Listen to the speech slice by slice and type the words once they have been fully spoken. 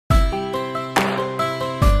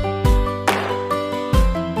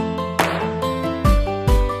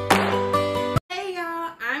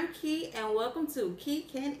to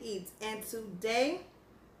Kekaneat, and today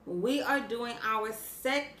we are doing our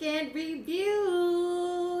second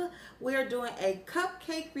review. We are doing a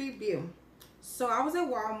cupcake review. So I was at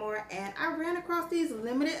Walmart and I ran across these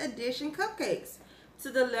limited edition cupcakes. To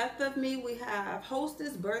the left of me we have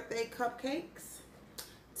Hostess birthday cupcakes.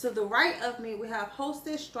 To the right of me we have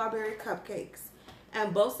Hostess strawberry cupcakes.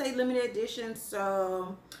 And both say limited edition,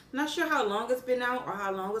 so I'm not sure how long it's been out or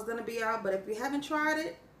how long it's going to be out. But if you haven't tried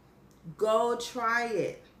it, go try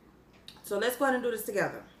it. So let's go ahead and do this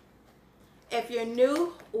together. If you're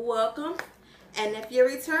new, welcome. And if you're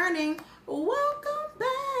returning, welcome back.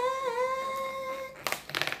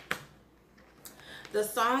 The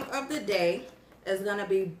song of the day is going to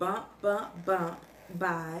be Bump, Bump, Bump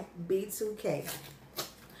by B2K.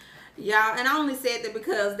 Y'all, and I only said that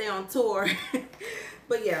because they're on tour.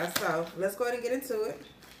 But yeah, so let's go ahead and get into it.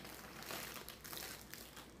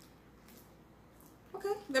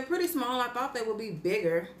 Okay, they're pretty small. I thought they would be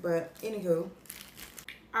bigger, but anywho.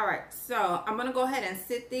 All right, so I'm gonna go ahead and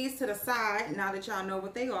sit these to the side now that y'all know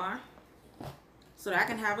what they are, so that I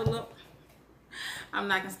can have a look. I'm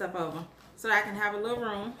knocking stuff over, so that I can have a little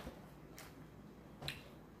room.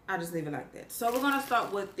 I'll just leave it like that. So we're gonna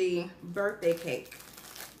start with the birthday cake.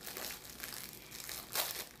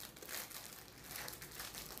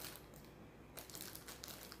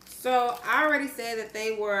 So I already said that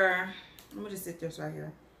they were, let me just sit this right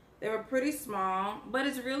here. They were pretty small, but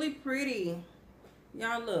it's really pretty.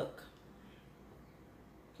 Y'all look.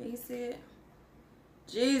 Can you see it?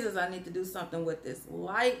 Jesus, I need to do something with this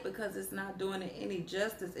light because it's not doing it any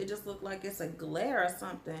justice. It just looked like it's a glare or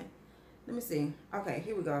something. Let me see. Okay,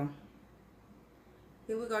 here we go.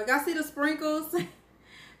 Here we go. Y'all see the sprinkles? Do you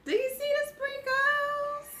see the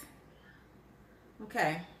sprinkles?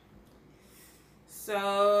 Okay.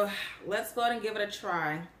 So let's go ahead and give it a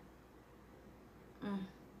try.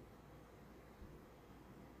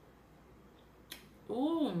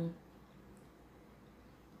 Ooh.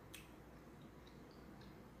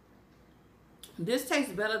 This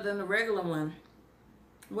tastes better than the regular one.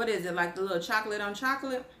 What is it, like the little chocolate on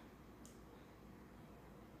chocolate?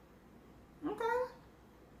 Okay.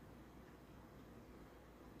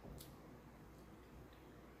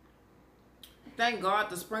 Thank God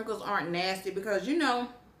the sprinkles aren't nasty, because you know,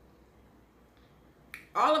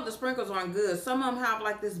 all of the sprinkles aren't good. Some of them have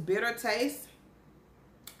like this bitter taste.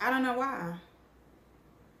 I don't know why.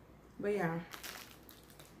 But yeah.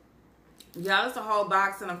 Yeah, it's a whole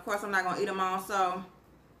box, and of course I'm not going to eat them all. So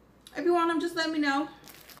if you want them, just let me know.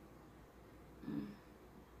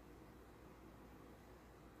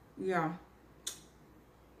 Yeah.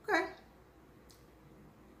 Okay.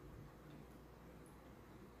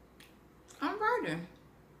 Alrighty.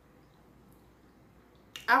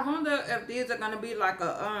 I wonder if these are going to be like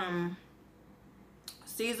a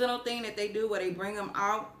seasonal thing that they do where they bring them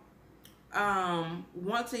out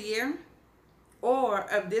once a year, or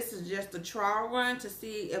if this is just a trial run to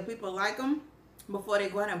see if people like them before they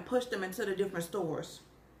go ahead and push them into the different stores.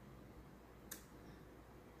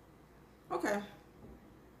 Okay.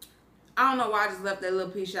 I don't know why I just left that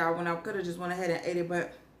little piece out when I could have just went ahead and ate it,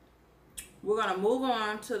 but we're going to move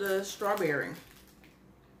on to the strawberry.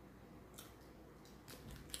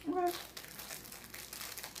 Okay.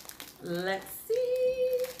 Let's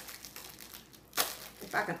see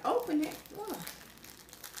if I can open it. Oh.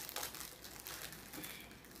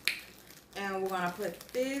 And we're going to put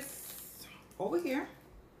this over here.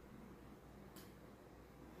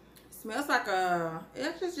 It smells like a, it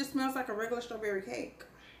actually just smells like a regular strawberry cake.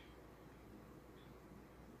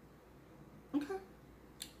 Okay.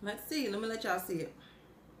 Let's see. Let me let y'all see it.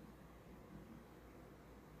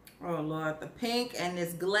 Oh Lord, the pink and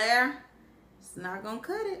this glare, it's not gonna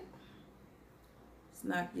cut it. It's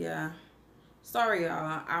not, yeah. Sorry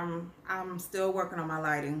y'all, I'm still working on my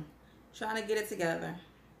lighting, trying to get it together.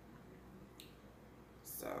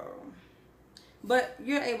 So, but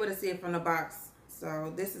you're able to see it from the box.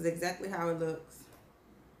 So this is exactly how it looks.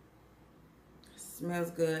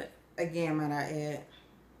 Smells good. Again, might I add.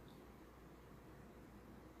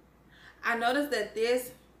 I noticed that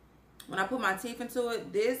this, when I put my teeth into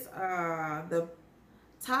it, this, the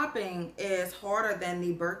topping is harder than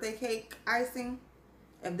the birthday cake icing,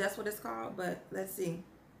 if that's what it's called. But let's see.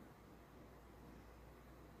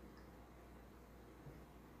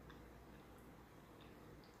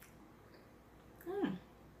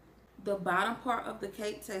 The bottom part of the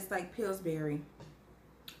cake tastes like Pillsbury.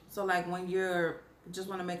 So like when you're just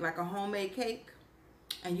want to make like a homemade cake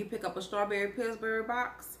and you pick up a strawberry Pillsbury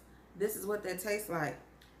box, this is what that tastes like.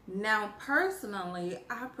 Now personally,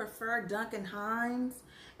 I prefer Duncan Hines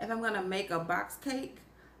if I'm going to make a box cake,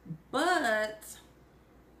 but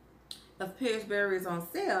if Pillsbury is on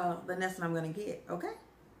sale, then that's what I'm going to get, okay?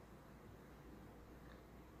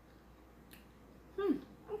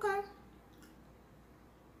 Okay.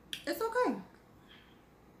 It's okay.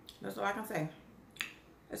 That's all I can say.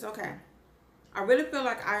 It's okay. I really feel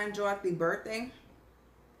like I enjoyed the birthday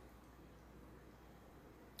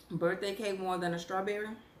cake more than a strawberry.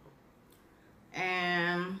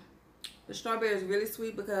 And the strawberry is really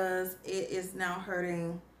sweet because it is now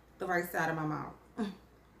hurting the right side of my mouth.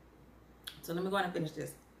 So let me go ahead and finish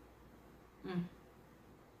this.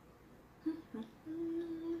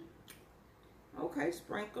 Okay,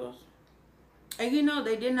 sprinkles. And you know,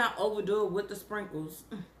 they did not overdo it with the sprinkles.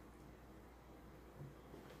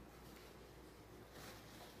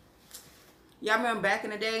 Y'all remember back in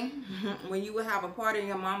the day when you would have a party and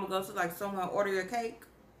your mom would go to like somewhere and order your cake?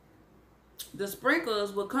 The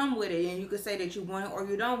sprinkles would come with it and you could say that you want it or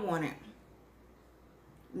you don't want it.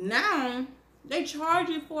 Now, they charge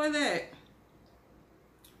you for that.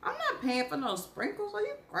 I'm not paying for no sprinkles. Are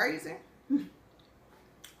you crazy?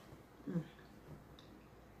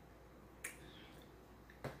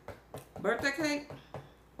 Birthday cake,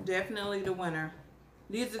 definitely the winner.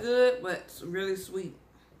 These are good, but it's really sweet.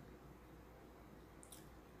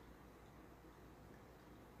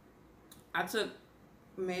 I took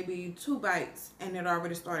maybe 2 bites and it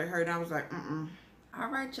already started hurting. I was like, All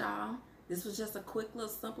right, y'all. This was just a quick little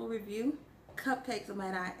simple review. Cupcakes,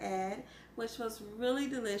 might I add, which was really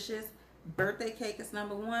delicious. Birthday cake is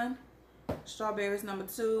number 1. Strawberries number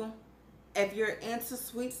 2. If you're into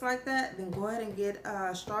sweets like that, then go ahead and get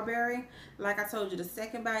strawberry. Like I told you, the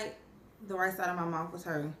second bite, the right side of my mouth was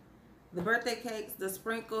hurting. The birthday cakes, the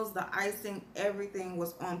sprinkles, the icing, everything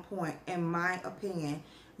was on point, in my opinion.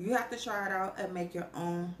 You have to try it out and make your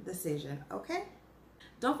own decision, okay?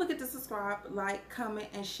 Don't forget to subscribe, like, comment,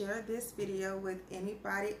 and share this video with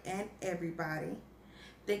anybody and everybody.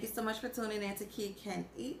 Thank you so much for tuning in to Key Can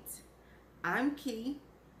Eat. I'm Key.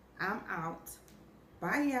 I'm out.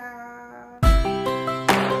 Bye,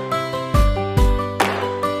 y'all.